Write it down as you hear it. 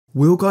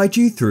We'll guide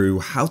you through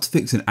how to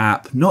fix an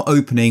app not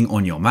opening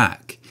on your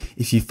Mac.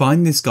 If you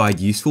find this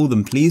guide useful,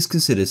 then please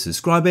consider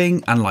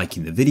subscribing and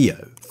liking the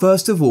video.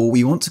 First of all,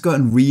 we want to go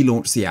and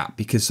relaunch the app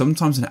because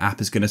sometimes an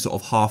app is going to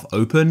sort of half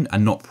open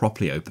and not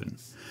properly open.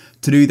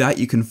 To do that,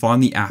 you can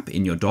find the app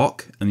in your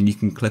dock and then you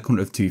can click on it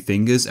with 2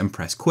 fingers and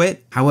press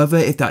quit. However,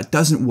 if that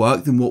doesn't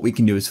work, then what we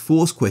can do is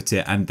force quit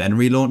it and then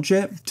relaunch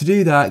it. To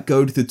do that,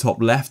 go to the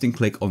top left and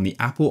click on the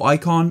Apple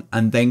icon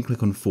and then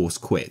click on force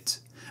quit.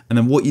 And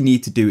then what you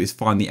need to do is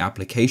find the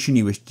application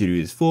you wish to do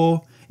this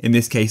for. In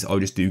this case, I'll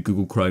just do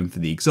Google Chrome for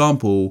the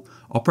example.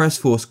 I'll press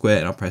force quit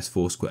and I'll press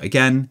force quit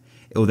again.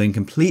 It will then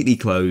completely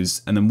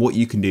close, and then what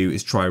you can do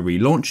is try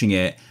relaunching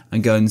it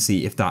and go and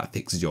see if that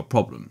fixes your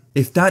problem.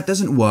 If that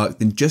doesn't work,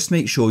 then just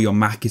make sure your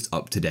Mac is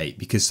up to date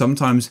because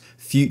sometimes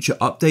future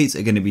updates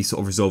are going to be sort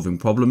of resolving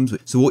problems.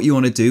 So what you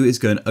want to do is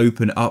go and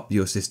open up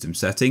your system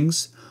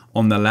settings.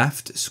 On the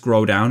left,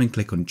 scroll down and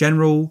click on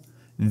General,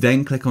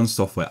 then click on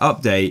Software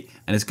Update,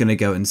 and it's going to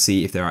go and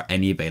see if there are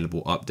any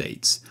available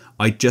updates.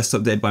 I just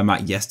updated my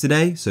Mac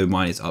yesterday, so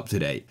mine is up to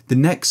date. The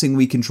next thing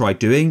we can try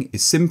doing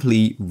is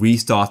simply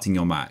restarting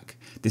your Mac.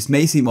 This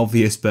may seem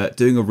obvious, but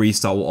doing a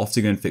restart will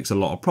often go and fix a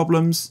lot of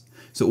problems.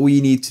 So all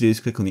you need to do is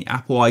click on the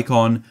Apple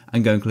icon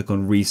and go and click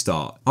on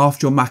Restart.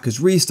 After your Mac has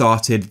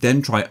restarted,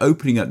 then try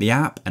opening up the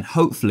app and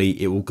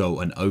hopefully it will go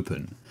and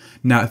open.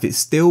 Now, if it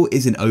still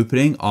isn't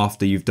opening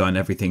after you've done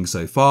everything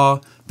so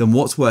far, then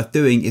what's worth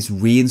doing is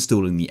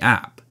reinstalling the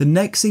app. The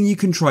next thing you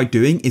can try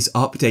doing is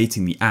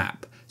updating the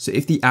app. So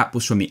if the app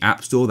was from the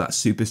App Store, that's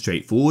super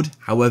straightforward.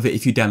 However,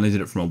 if you downloaded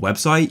it from a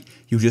website,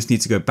 you'll just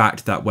need to go back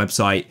to that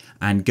website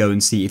and go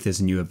and see if there's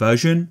a newer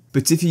version.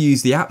 But if you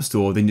use the App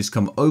Store, then just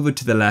come over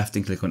to the left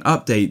and click on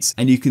Updates,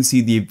 and you can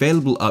see the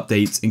available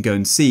updates and go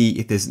and see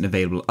if there's an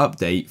available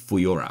update for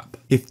your app.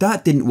 If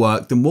that didn't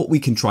work, then what we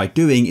can try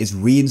doing is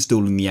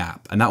reinstalling the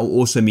app, and that will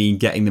also mean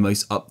getting the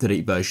most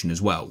up-to-date version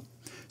as well.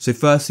 So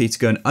firstly, to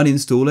go and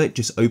uninstall it,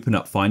 just open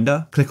up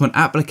Finder, click on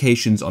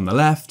Applications on the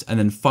left, and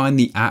then find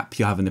the app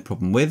you're having the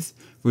problem with.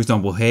 For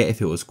example, here,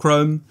 if it was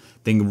Chrome,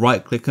 then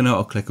right click on it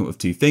or click on it with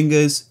 2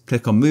 fingers,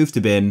 click on Move to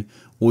Bin,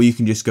 or you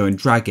can just go and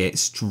drag it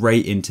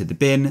straight into the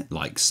bin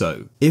like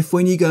so. If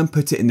when you go and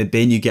put it in the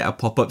bin, you get a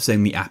pop-up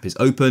saying the app is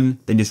open,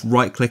 then just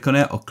right click on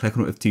it or click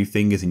on it with 2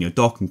 fingers in your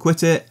dock and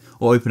quit it,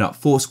 or open up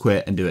Force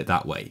Quit and do it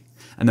that way.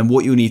 And then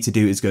what you'll need to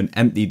do is go and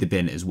empty the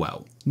bin as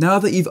well. Now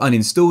that you've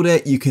uninstalled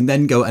it, you can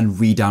then go and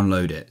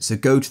re-download it. So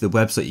go to the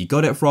website you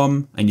got it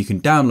from and you can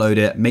download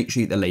it, make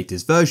sure you get the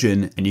latest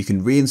version and you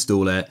can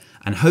reinstall it,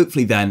 and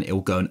hopefully then it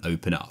will go and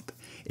open up.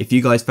 If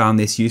you guys found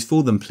this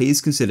useful, then please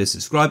consider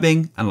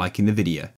subscribing and liking the video.